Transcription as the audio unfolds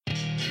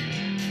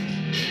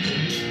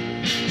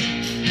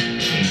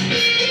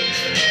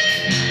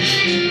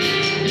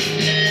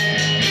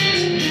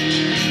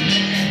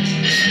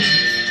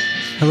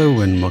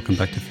Hello and welcome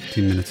back to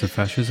 15 Minutes of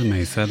Fascism,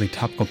 a sadly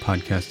topical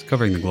podcast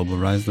covering the global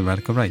rise of the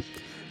radical right.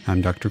 I'm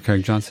Dr.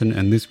 Craig Johnson,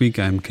 and this week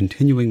I'm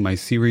continuing my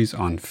series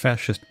on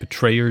fascist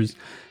betrayers,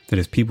 that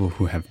is, people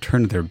who have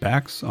turned their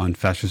backs on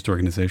fascist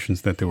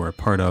organizations that they were a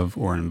part of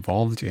or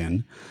involved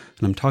in.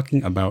 And I'm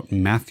talking about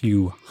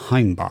Matthew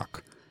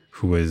Heimbach,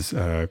 who was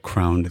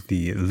crowned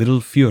the Little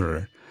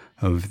Führer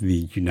of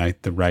the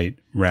Unite the Right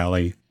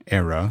rally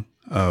era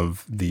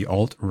of the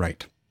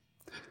alt-right.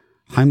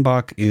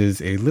 Heimbach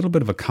is a little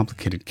bit of a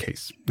complicated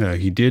case.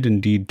 He did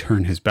indeed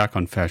turn his back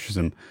on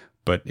fascism,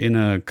 but in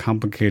a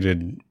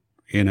complicated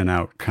in and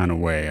out kind of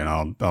way, and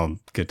I'll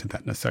get to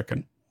that in a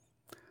second.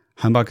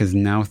 Heimbach is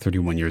now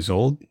 31 years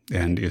old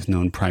and is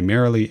known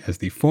primarily as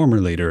the former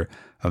leader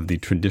of the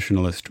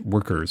Traditionalist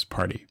Workers'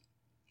 Party.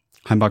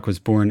 Heimbach was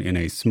born in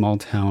a small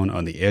town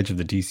on the edge of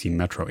the D.C.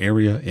 metro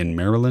area in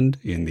Maryland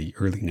in the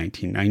early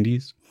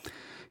 1990s.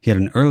 He had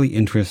an early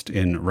interest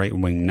in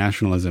right-wing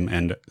nationalism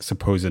and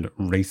supposed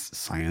race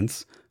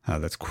science.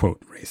 That's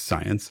quote, race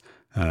science.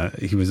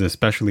 He was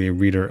especially a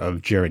reader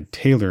of Jared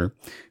Taylor,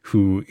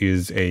 who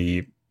is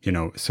a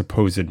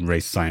supposed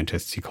race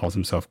scientist. He calls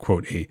himself,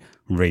 quote, a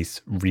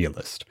race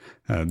realist.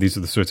 These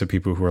are the sorts of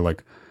people who are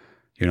like,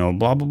 blah,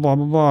 blah, blah,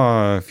 blah,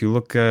 blah. If you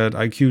look at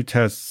IQ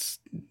tests,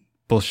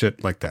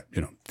 bullshit like that.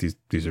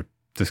 These are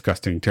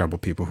disgusting, terrible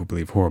people who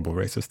believe horrible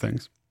racist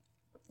things.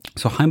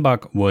 So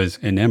Heimbach was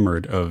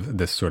enamored of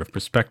this sort of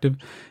perspective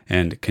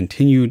and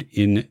continued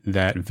in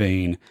that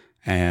vein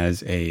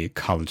as a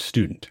college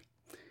student.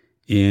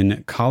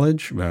 In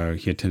college,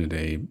 he attended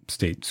a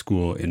state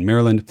school in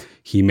Maryland.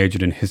 He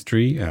majored in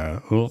history,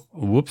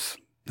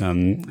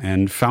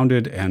 and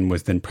founded and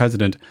was then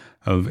president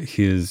of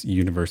his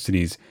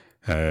university's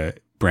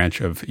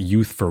branch of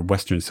Youth for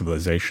Western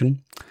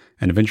Civilization.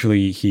 And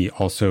eventually he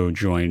also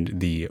joined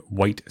the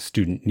White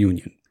Student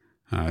Union.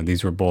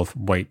 These were both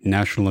white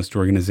nationalist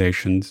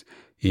organizations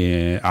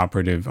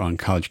operative on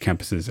college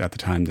campuses at the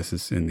time. This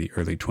is in the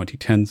early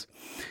 2010s.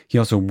 He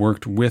also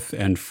worked with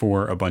and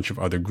for a bunch of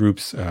other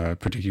groups,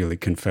 particularly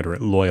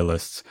Confederate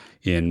loyalists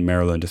in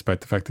Maryland,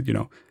 despite the fact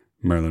that,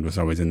 Maryland was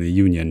always in the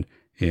Union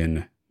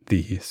in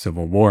the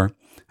Civil War.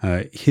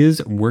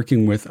 His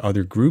working with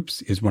other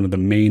groups is one of the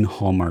main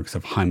hallmarks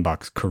of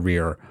Heimbach's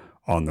career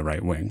on the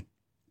right wing.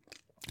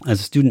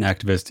 As a student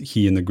activist,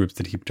 he and the groups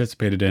that he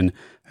participated in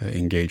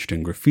engaged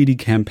in graffiti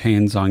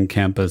campaigns on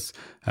campus.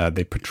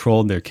 They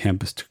patrolled their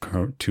campus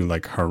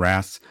to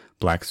harass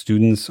black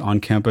students on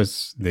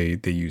campus. They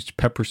used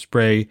pepper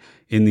spray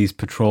in these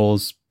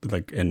patrols.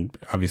 And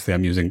obviously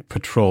I'm using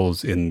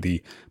patrols in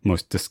the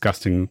most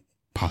disgusting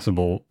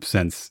possible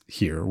sense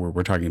here, where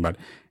we're talking about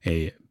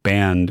a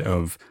band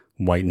of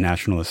white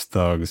nationalist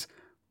thugs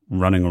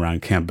running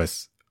around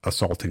campus,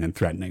 assaulting and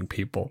threatening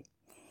people.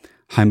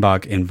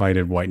 Heimbach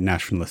invited white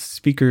nationalist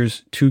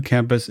speakers to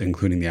campus,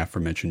 including the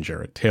aforementioned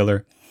Jared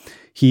Taylor.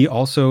 He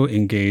also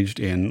engaged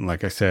in,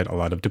 like I said, a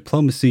lot of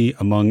diplomacy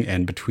among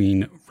and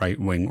between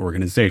right-wing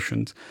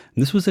organizations.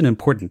 And this was an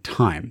important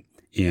time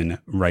in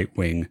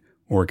right-wing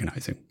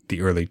organizing,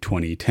 the early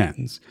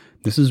 2010s.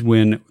 This is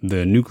when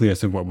the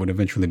nucleus of what would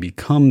eventually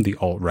become the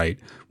alt-right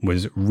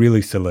was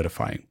really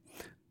solidifying.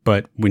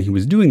 But when he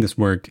was doing this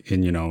work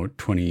in,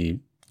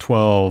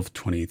 2012,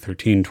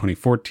 2013,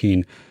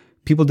 2014,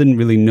 people didn't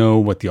really know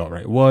what the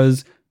alt-right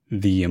was.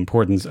 The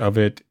importance of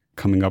it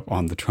coming up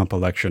on the Trump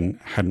election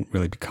hadn't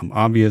really become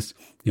obvious.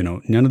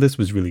 None of this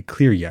was really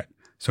clear yet.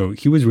 So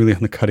he was really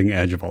on the cutting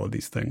edge of all of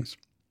these things.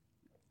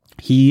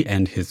 He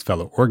and his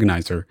fellow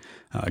organizer,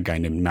 a guy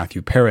named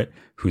Matthew Parrott,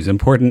 who's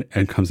important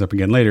and comes up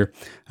again later,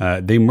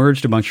 they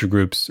merged a bunch of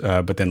groups,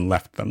 but then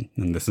left them.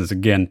 And this is,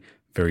 again,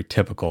 very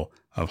typical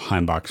of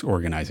Heimbach's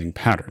organizing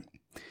pattern.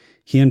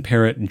 He and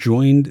Parrott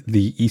joined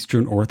the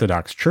Eastern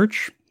Orthodox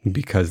Church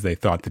because they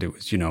thought that it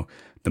was,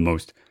 the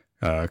most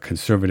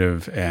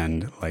conservative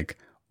and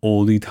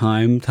oldie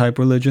time type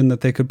religion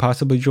that they could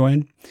possibly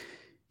join.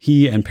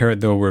 He and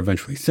Parrott, though, were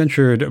eventually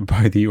censured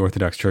by the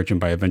Orthodox Church, and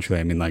by eventually,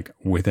 I mean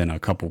within a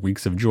couple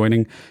weeks of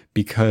joining,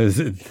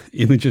 because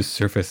images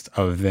surfaced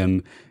of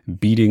them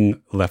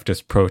beating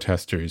leftist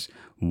protesters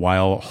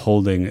while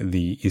holding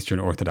the Eastern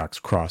Orthodox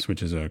cross,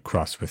 which is a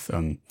cross with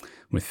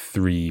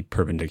three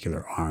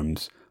perpendicular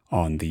arms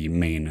on the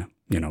main,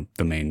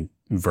 the main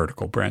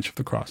vertical branch of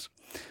the cross.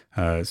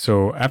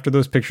 So after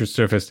those pictures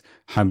surfaced,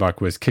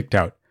 Heimbach was kicked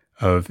out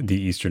of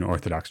the Eastern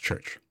Orthodox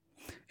Church.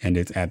 And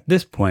it's at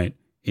this point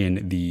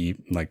in the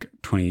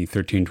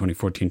 2013,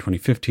 2014,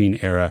 2015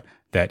 era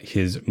that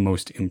his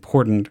most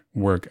important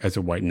work as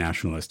a white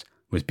nationalist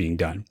was being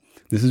done.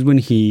 This is when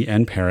he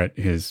and Parrott,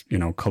 his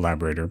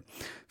collaborator,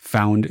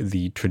 found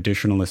the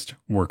Traditionalist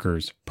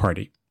Workers'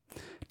 Party.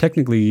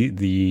 Technically,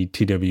 the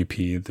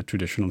TWP, the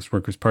Traditionalist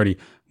Workers' Party,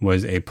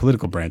 was a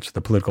political branch,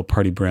 the political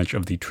party branch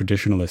of the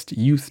Traditionalist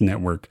Youth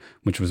Network,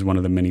 which was one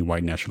of the many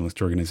white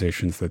nationalist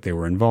organizations that they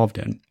were involved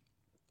in.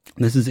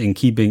 This is in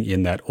keeping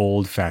in that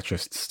old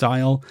fascist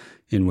style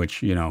in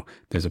which,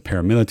 there's a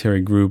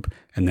paramilitary group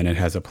and then it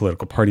has a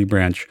political party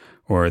branch,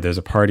 or there's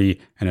a party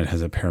and it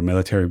has a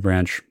paramilitary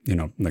branch.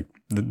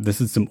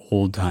 This is some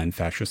old-time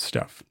fascist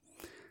stuff.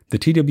 The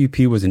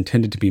TWP was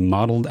intended to be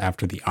modeled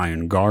after the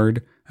Iron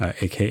Guard,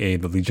 aka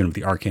the Legion of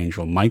the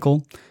Archangel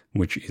Michael,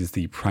 which is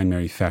the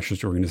primary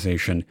fascist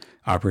organization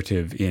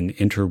operative in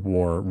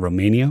interwar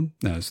Romania.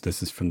 So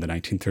this is from the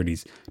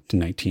 1930s to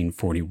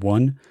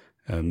 1941.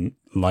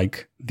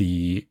 Like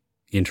the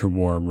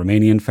interwar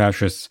Romanian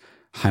fascists,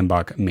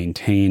 Heimbach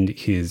maintained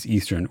his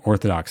Eastern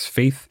Orthodox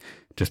faith,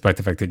 despite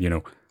the fact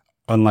that,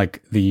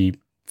 unlike the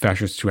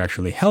fascists who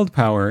actually held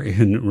power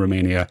in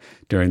Romania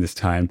during this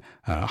time,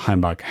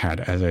 Heimbach had,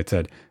 as I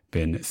said,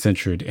 been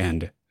censured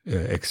and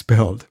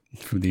expelled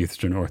from the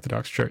Eastern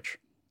Orthodox Church.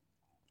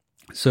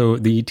 So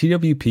the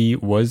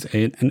TWP was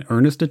an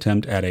earnest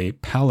attempt at a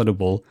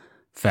palatable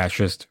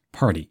fascist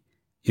party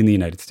in the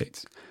United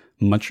States.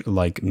 Much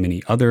like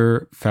many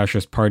other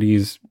fascist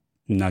parties,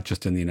 not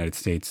just in the United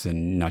States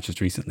and not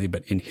just recently,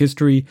 but in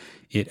history,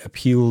 it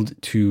appealed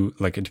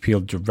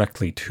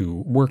directly to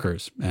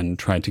workers and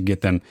tried to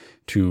get them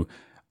to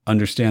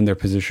understand their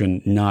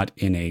position not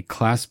in a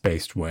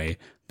class-based way,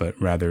 but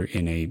rather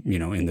in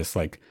in this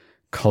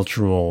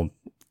cultural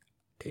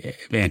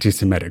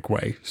anti-Semitic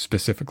way,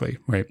 specifically,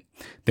 right?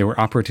 They were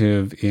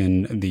operative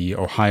in the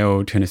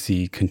Ohio,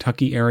 Tennessee,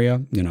 Kentucky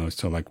area,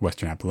 so like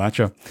Western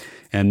Appalachia.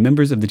 And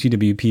members of the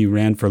TWP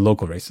ran for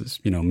local races,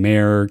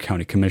 mayor,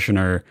 county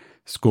commissioner,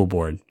 school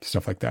board,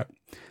 stuff like that.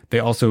 They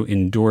also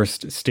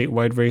endorsed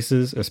statewide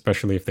races,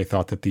 especially if they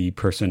thought that the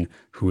person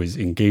who was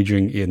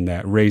engaging in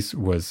that race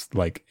was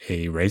like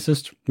a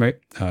racist, right?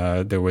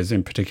 There was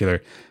in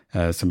particular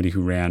somebody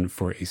who ran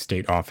for a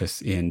state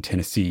office in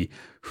Tennessee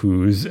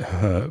whose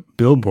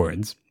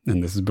billboards,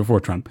 and this is before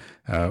Trump,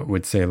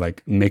 would say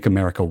 "Make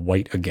America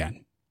White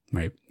Again,"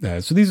 right?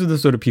 So these are the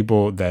sort of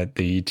people that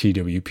the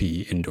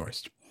TWP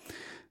endorsed.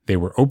 They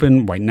were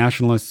open white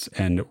nationalists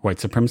and white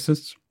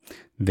supremacists.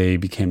 They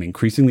became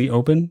increasingly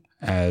open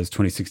as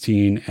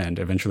 2016 and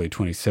eventually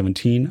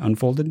 2017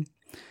 unfolded.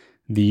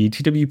 The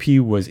TWP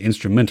was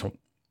instrumental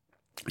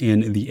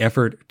in the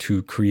effort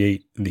to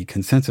create the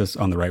consensus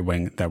on the right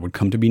wing that would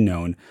come to be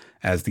known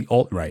as the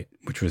alt-right,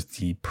 which was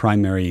the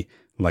primary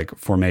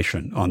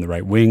formation on the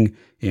right wing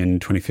in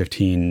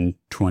 2015,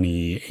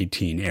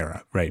 2018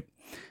 era, right?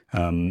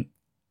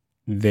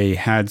 They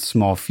had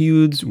small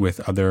feuds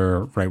with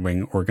other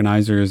right-wing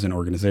organizers and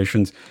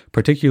organizations.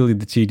 Particularly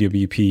the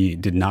TWP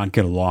did not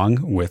get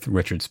along with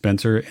Richard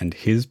Spencer and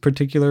his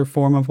particular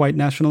form of white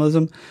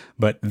nationalism,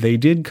 but they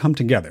did come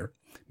together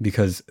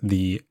because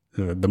the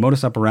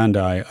modus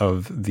operandi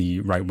of the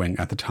right wing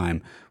at the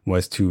time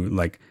was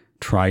to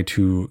try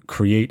to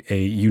create a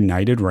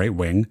united right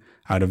wing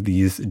out of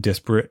these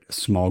disparate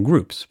small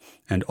groups,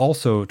 and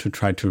also to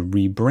try to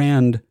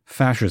rebrand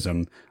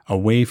fascism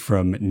away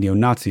from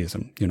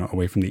neo-Nazism,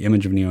 away from the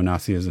image of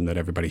neo-Nazism that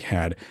everybody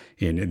had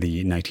in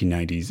the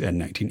 1990s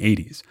and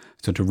 1980s.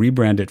 So to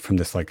rebrand it from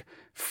this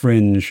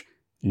fringe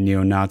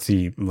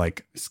neo-Nazi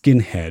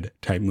skinhead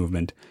type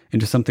movement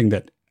into something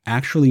that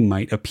actually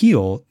might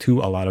appeal to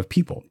a lot of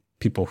people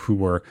who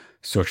were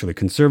socially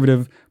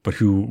conservative, but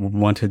who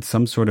wanted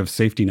some sort of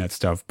safety net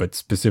stuff, but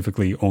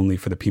specifically only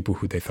for the people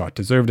who they thought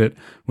deserved it,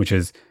 which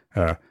is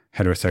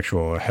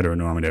heterosexual,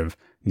 heteronormative,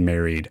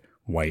 married,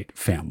 white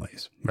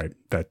families, right?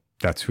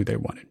 That's who they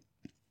wanted.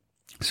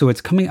 So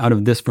it's coming out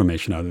of this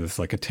formation, out of this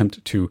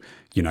attempt to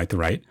unite the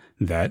right,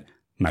 that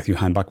Matthew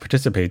Heimbach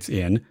participates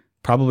in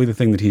probably the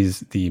thing that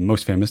he's the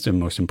most famous and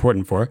most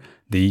important for,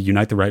 the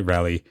Unite the Right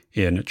rally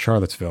in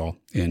Charlottesville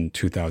in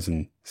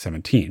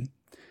 2017.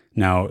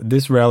 Now,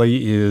 this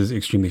rally is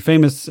extremely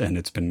famous and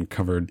it's been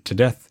covered to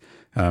death,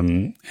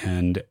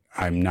 and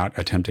I'm not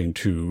attempting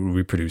to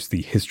reproduce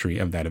the history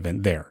of that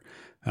event there.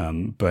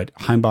 But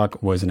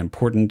Heimbach was an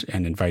important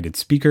and invited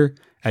speaker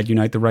at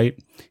Unite the Right.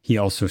 He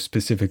also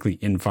specifically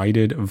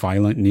invited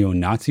violent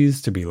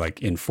neo-Nazis to be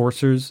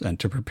enforcers and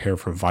to prepare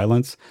for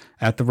violence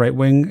at the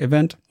right-wing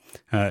event.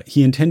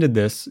 He intended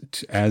this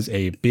as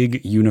a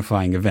big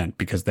unifying event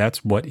because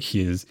that's what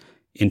his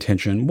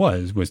intention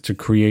was to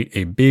create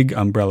a big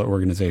umbrella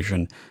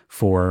organization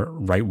for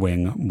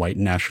right-wing white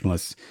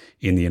nationalists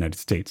in the United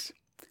States.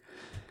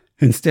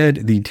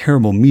 Instead, the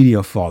terrible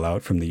media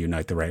fallout from the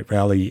Unite the Right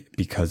rally,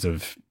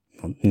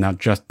 not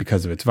just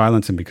because of its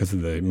violence and because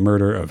of the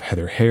murder of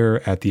Heather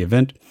Heyer at the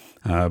event,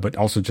 but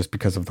also just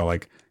because of the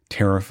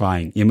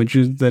terrifying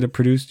images that it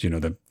produced,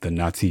 the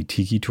Nazi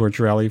tiki torch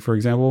rally, for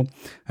example,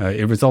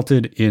 it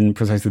resulted in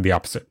precisely the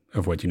opposite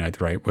of what Unite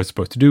the Right was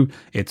supposed to do.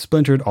 It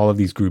splintered all of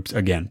these groups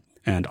again,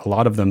 and a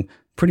lot of them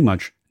pretty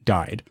much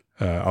died.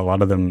 A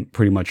lot of them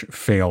pretty much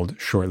failed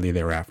shortly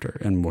thereafter,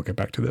 and we'll get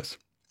back to this.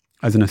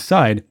 As an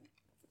aside,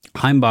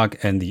 Heimbach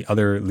and the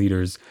other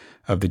leaders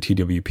of the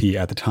TWP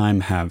at the time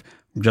have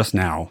just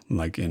now,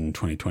 in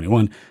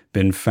 2021,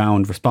 been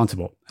found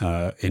responsible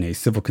in a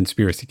civil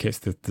conspiracy case.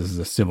 This is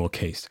a civil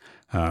case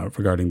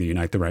regarding the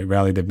Unite the Right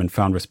rally. They've been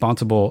found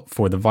responsible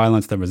for the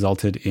violence that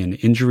resulted in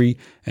injury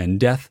and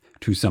death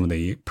to some of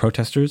the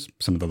protesters,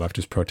 some of the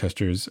leftist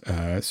protesters.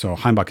 So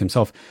Heimbach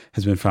himself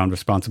has been found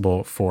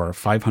responsible for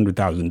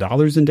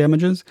 $500,000 in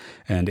damages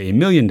and $1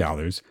 million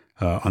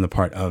on the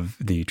part of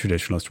the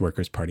Traditionalist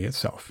Workers' Party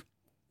itself.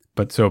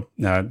 But so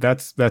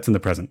that's in the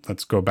present.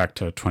 Let's go back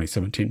to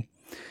 2017.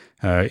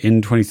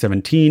 In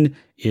 2017,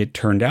 it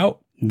turned out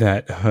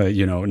that,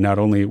 not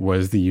only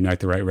was the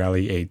Unite the Right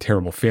rally a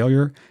terrible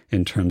failure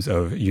in terms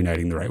of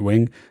uniting the right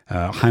wing,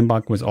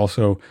 Heimbach was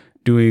also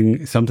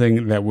doing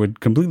something that would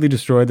completely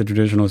destroy the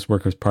Traditionalist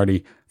Workers'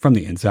 Party from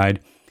the inside.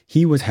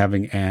 He was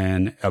having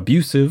an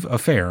abusive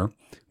affair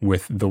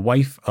with the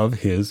wife of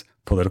his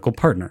political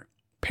partner,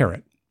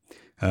 Parrott.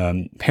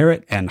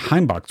 Parrott and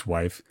Heimbach's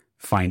wife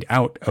find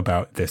out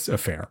about this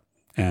affair,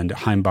 and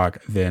Heimbach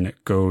then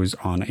goes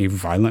on a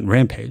violent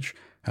rampage,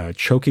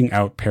 choking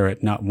out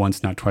Parrott not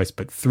once, not twice,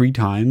 but 3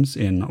 times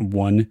in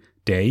one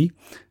day.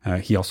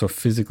 He also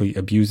physically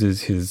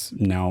abuses his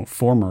now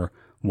former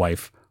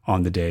wife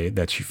on the day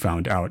that she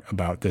found out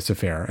about this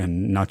affair.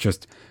 And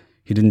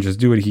he didn't just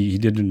do it, he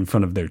did it in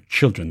front of their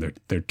children,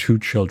 their 2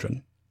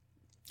 children.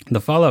 The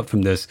fallout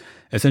from this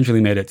essentially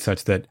made it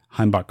such that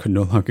Heimbach could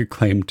no longer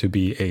claim to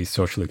be a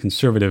socially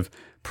conservative,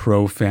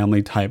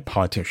 pro-family type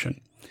politician.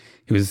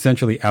 He was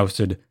essentially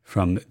ousted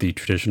from the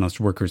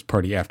Traditionalist Workers'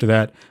 Party after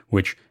that,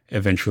 which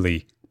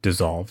eventually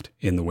dissolved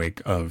in the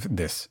wake of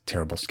this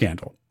terrible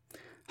scandal.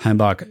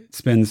 Heimbach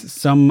spends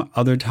some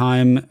other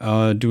time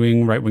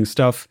doing right-wing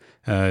stuff,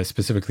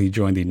 specifically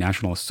joined the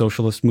National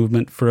Socialist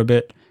movement for a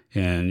bit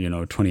in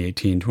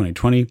 2018,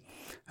 2020.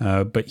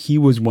 But he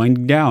was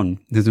winding down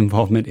his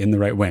involvement in the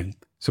right wing,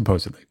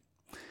 supposedly.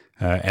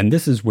 And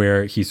this is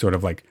where he sort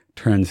of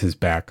turns his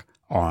back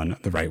on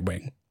the right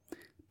wing.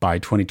 By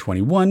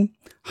 2021,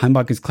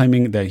 Heimbach is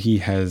claiming that he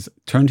has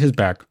turned his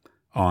back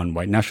on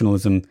white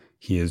nationalism.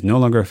 He is no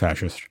longer a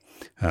fascist.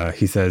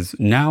 He says,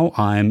 now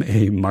I'm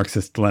a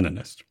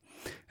Marxist-Leninist.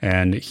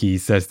 And he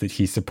says that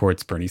he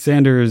supports Bernie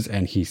Sanders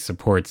and he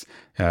supports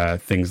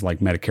things like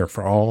Medicare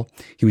for All.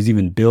 He was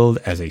even billed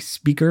as a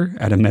speaker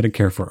at a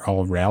Medicare for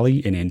All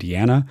rally in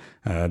Indiana.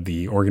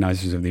 The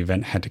organizers of the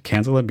event had to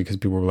cancel it because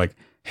people were like,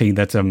 hey,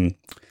 that's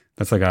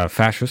like a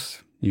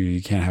fascist.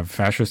 You can't have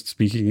fascists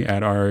speaking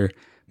at our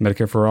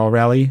Medicare for All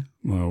rally.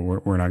 Well,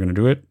 we're not going to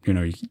do it.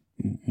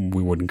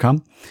 We wouldn't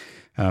come.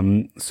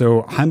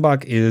 So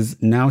Heimbach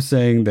is now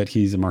saying that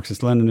he's a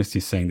Marxist-Leninist.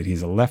 He's saying that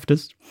he's a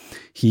leftist.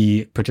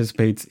 He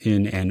participates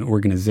in an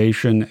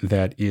organization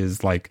that is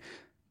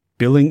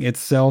billing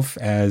itself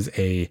as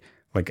a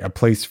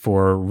place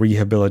for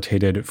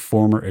rehabilitated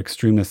former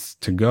extremists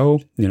to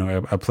go,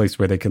 a place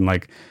where they can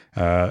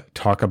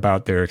talk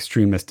about their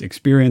extremist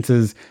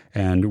experiences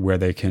and where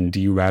they can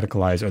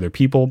de-radicalize other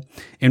people.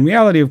 In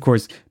reality, of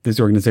course, this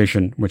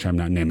organization, which I'm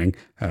not naming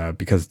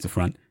because it's a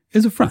front,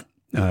 is a front.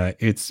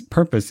 Its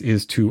purpose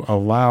is to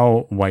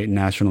allow white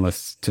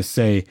nationalists to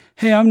say,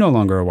 hey, I'm no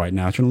longer a white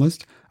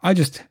nationalist. I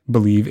just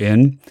believe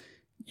in,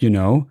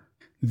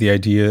 the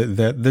idea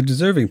that the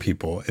deserving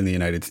people in the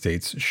United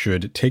States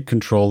should take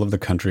control of the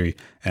country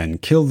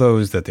and kill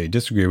those that they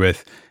disagree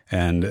with.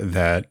 And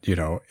that,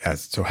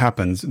 as it so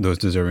happens, those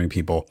deserving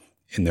people,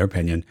 in their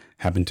opinion,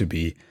 happen to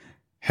be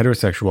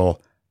heterosexual,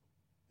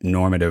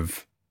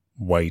 normative,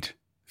 white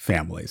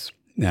families.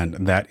 And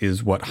that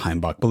is what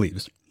Heimbach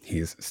believes.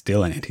 He's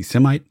still an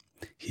anti-Semite.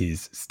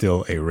 He's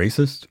still a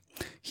racist.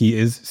 He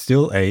is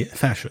still a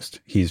fascist.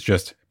 He's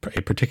just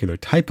a particular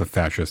type of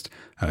fascist.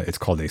 It's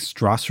called a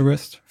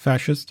Strasserist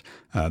fascist.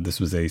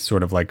 This was a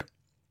sort of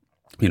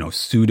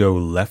pseudo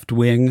left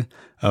wing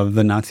of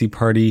the Nazi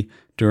Party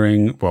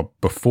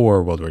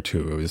before World War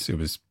II. It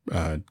was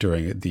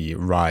during the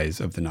rise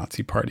of the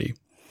Nazi Party.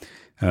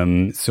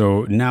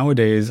 So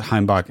nowadays,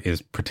 Heimbach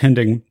is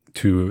pretending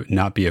to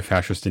not be a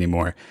fascist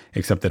anymore,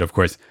 except that, of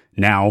course,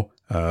 now,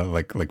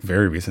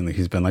 very recently,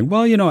 he's been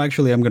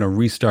actually, I'm going to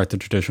restart the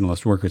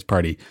Traditionalist Workers'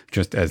 Party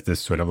just as this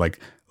sort of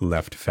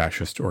left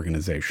fascist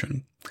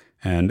organization.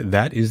 And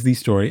that is the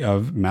story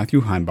of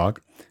Matthew Heimbach,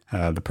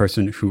 the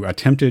person who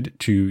attempted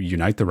to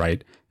unite the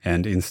right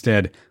and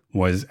instead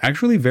was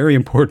actually very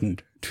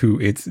important to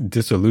its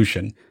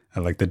dissolution,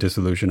 the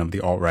dissolution of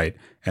the alt-right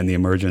and the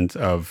emergence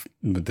of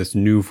this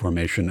new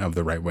formation of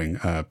the right wing,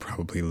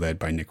 probably led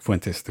by Nick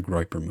Fuentes, the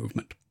Groyper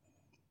movement.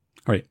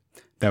 All right.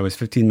 That was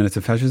 15 Minutes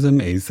of Fascism,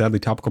 a sadly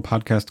topical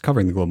podcast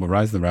covering the global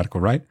rise of the radical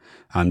right.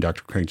 I'm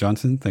Dr. Craig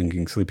Johnson,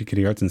 thanking Sleepy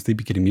Kitty Arts and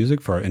Sleepy Kitty Music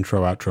for our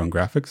intro, outro, and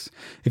graphics.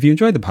 If you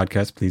enjoyed the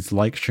podcast, please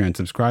like, share, and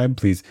subscribe.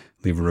 Please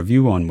leave a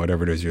review on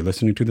whatever it is you're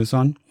listening to this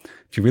on.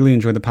 If you really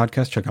enjoyed the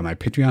podcast, check out my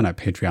Patreon at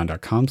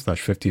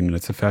patreon.com/15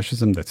 Minutes of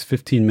Fascism. That's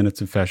 15 Minutes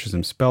of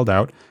Fascism spelled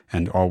out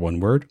and all one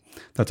word.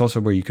 That's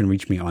also where you can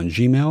reach me on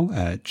Gmail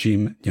at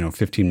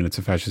 15 Minutes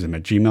of Fascism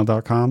at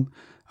gmail.com.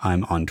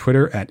 I'm on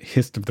Twitter at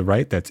Hist of the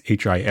Right, that's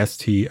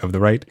HIST of the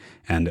Right,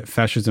 and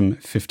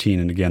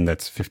Fascism15, and again,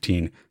 that's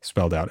 15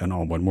 spelled out and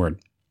all one word.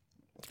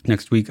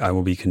 Next week, I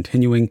will be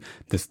continuing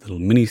this little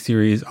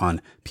mini-series on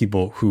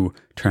people who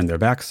turned their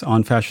backs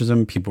on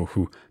fascism, people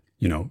who,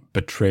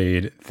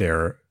 betrayed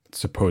their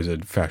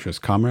supposed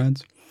fascist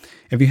comrades.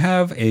 If you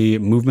have a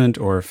movement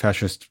or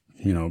fascist,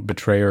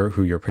 betrayer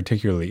who you're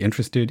particularly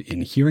interested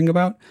in hearing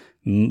about,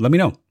 let me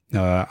know.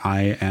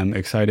 I am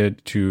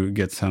excited to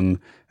get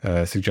some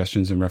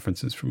suggestions and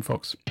references from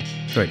folks.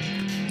 Great.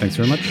 Thanks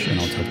very much, and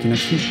I'll talk to you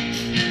next week.